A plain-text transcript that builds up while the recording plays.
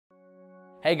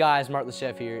Hey guys, Mark the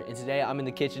Chef here, and today I'm in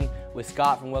the kitchen with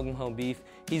Scott from Welcome Home Beef.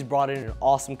 He's brought in an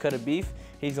awesome cut of beef.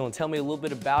 He's gonna tell me a little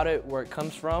bit about it, where it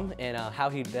comes from, and how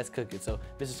he best cook it. So,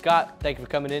 Mr. Scott, thank you for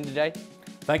coming in today.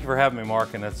 Thank you for having me,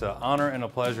 Mark, and it's an honor and a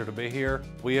pleasure to be here.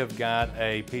 We have got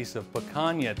a piece of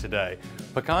picanha today.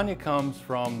 Picanha comes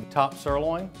from top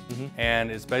sirloin, and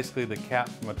it's basically the cap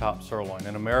from a top sirloin.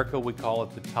 In America, we call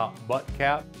it the top butt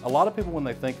cap. A lot of people, when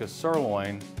they think of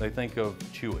sirloin, they think of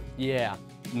chewy. Yeah.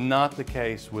 Not the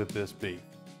case with this beef.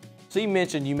 So you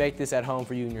mentioned you make this at home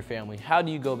for you and your family. How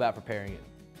do you go about preparing it?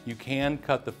 You can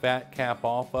cut the fat cap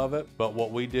off of it, but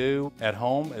what we do at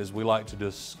home is we like to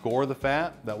just score the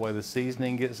fat. That way the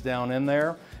seasoning gets down in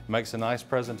there. It makes a nice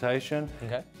presentation.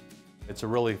 Okay. It's a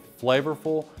really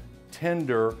flavorful,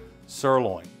 tender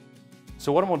sirloin.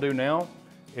 So what I'm gonna do now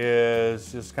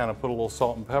is just kind of put a little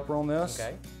salt and pepper on this.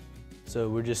 Okay. So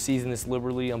we're just seasoning this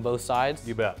liberally on both sides?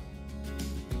 You bet.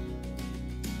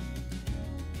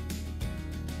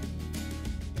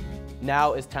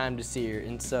 Now it's time to sear,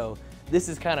 and so this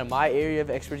is kind of my area of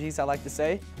expertise, I like to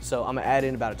say. So I'm gonna add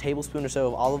in about a tablespoon or so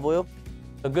of olive oil.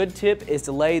 A good tip is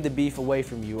to lay the beef away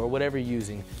from you or whatever you're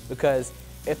using, because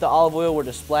if the olive oil were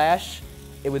to splash,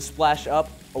 it would splash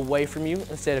up away from you.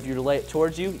 Instead, if you were to lay it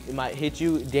towards you, it might hit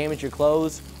you, damage your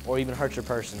clothes, or even hurt your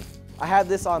person. I have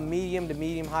this on medium to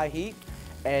medium-high heat,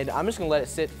 and I'm just gonna let it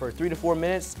sit for 3 to 4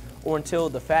 minutes or until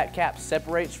the fat cap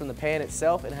separates from the pan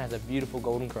itself and has a beautiful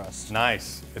golden crust.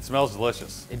 Nice. It smells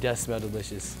delicious. It does smell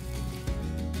delicious.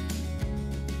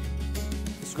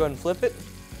 Let's go ahead and flip it.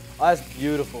 Oh, that's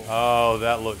beautiful. Oh,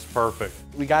 that looks perfect.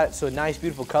 We got it to a nice,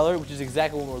 beautiful color, which is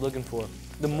exactly what we're looking for.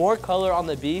 The more color on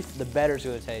the beef, the better it's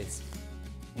gonna taste.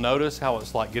 Notice how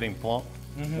it's like getting plump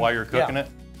while you're cooking it?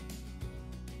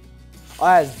 Oh,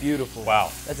 that's beautiful.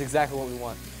 Wow. That's exactly what we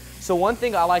want. So one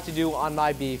thing I like to do on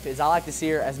my beef is I like to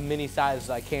sear as many sides as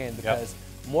I can, because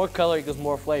more color equals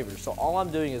more flavor. So all I'm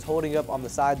doing is holding up on the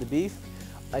side of the beef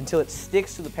until it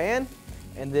sticks to the pan,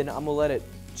 and then I'm gonna let it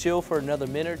chill for another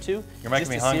minute or two. You're making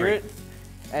me just to hungry. Sear it.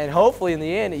 And hopefully in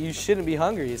the end, you shouldn't be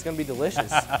hungry. It's gonna be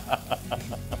delicious.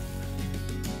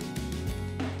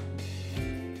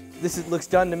 Looks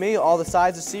done to me. All the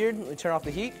sides are seared. Let me turn off the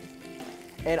heat.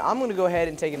 And I'm gonna go ahead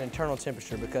and take an internal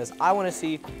temperature because I wanna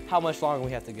see how much longer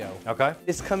we have to go. Okay.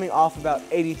 It's coming off about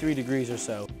 83 degrees or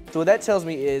so. So what that tells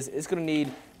me is it's gonna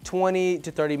need 20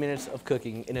 to 30 minutes of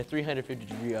cooking in a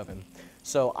 350-degree oven.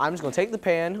 So I'm just gonna take the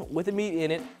pan with the meat in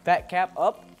it, fat cap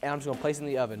up, and I'm just gonna place it in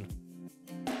the oven.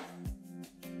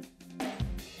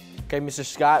 Okay, Mr.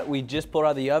 Scott, we just pulled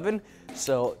out of the oven.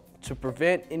 So to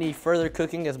prevent any further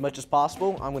cooking as much as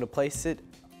possible, I'm gonna place it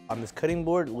on this cutting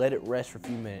board, let it rest for a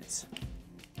few minutes.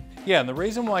 Yeah, and the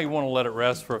reason why you want to let it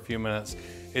rest for a few minutes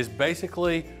is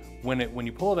basically when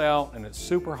you pull it out and it's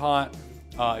super hot,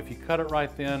 if you cut it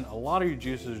right then, a lot of your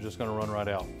juices are just going to run right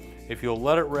out. If you'll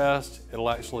let it rest,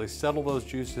 it'll actually settle those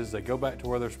juices, they go back to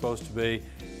where they're supposed to be,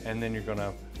 and then you're going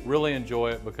to really enjoy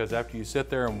it, because after you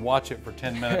sit there and watch it for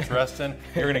 10 minutes resting,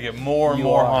 you're going to get more and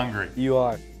more hungry. You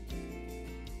are.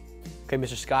 Okay,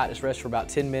 Mr. Scott, it's rest for about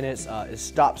 10 minutes. It's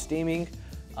stopped steaming.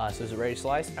 So is it ready to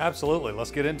slice? Absolutely, let's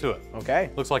get into it.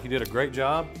 Okay. Looks like you did a great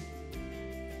job.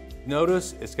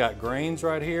 Notice it's got grains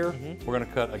right here. We're gonna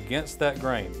cut against that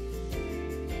grain.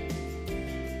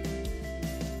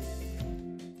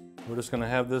 We're just gonna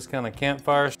have this kind of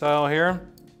campfire style here.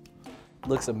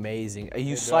 Looks amazing.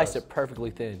 You sliced it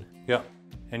perfectly thin. Yep,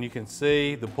 and you can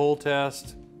see the pull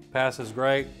test passes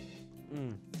great.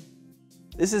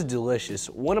 This is delicious.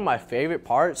 One of my favorite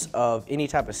parts of any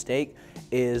type of steak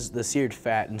is the seared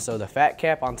fat. And so the fat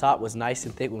cap on top was nice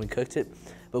and thick when we cooked it,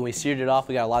 but when we seared it off,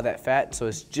 we got a lot of that fat, so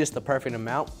it's just the perfect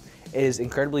amount. It is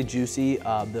incredibly juicy.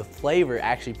 The flavor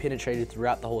actually penetrated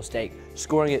throughout the whole steak.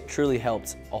 Scoring it truly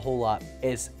helps a whole lot.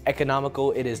 It's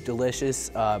economical, it is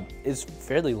delicious, it's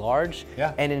fairly large,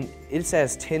 and it's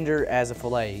as tender as a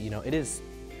filet. You know, it is.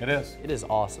 It is. It is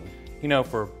awesome. You know,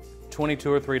 for $22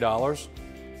 or $3,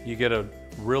 you get a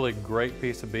really great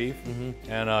piece of beef,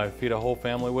 and feed a whole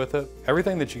family with it.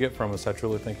 Everything that you get from us, I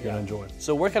truly think you're gonna enjoy.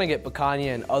 So where can I get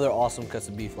picanha and other awesome cuts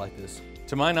of beef like this?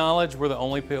 To my knowledge, we're the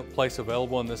only place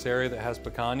available in this area that has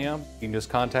picanha. You can just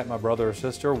contact my brother or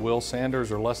sister, Will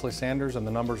Sanders or Leslie Sanders, and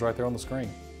the number's right there on the screen.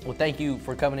 Well, thank you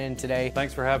for coming in today.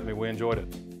 Thanks for having me, we enjoyed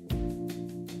it.